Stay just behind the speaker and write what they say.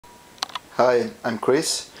Hi, I'm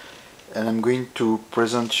Chris, and I'm going to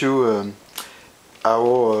present you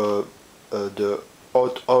how the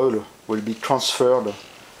hot oil will be transferred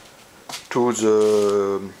to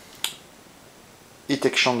the heat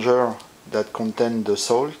exchanger that contains the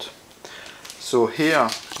salt. So here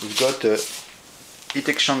we've got a heat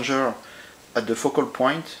exchanger at the focal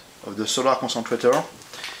point of the solar concentrator.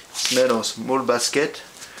 It's made of small basket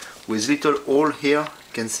with little hole here,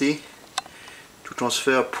 you can see, to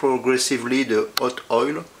transfer progressively the hot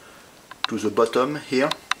oil to the bottom here.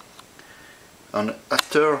 And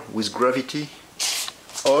after, with gravity,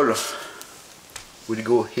 oil will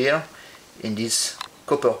go here in this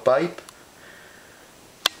copper pipe,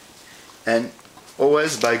 and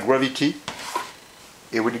always by gravity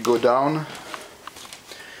it will go down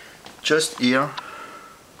just here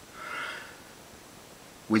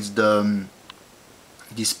with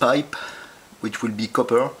this pipe, which will be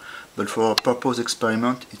copper, but for our purpose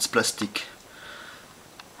experiment it's plastic.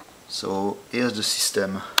 So here's the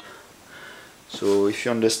system. So if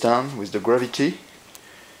you understand, with the gravity,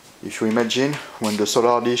 if you imagine when the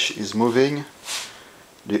solar dish is moving,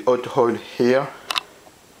 the hot oil here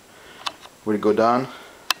will go down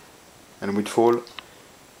and will fall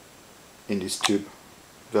in this tube,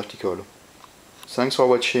 vertical. Thanks for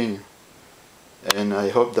watching, and I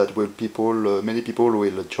hope that many people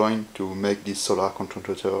will join to make this solar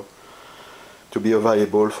concentrator to be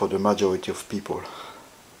available for the majority of people.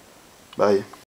 Bye.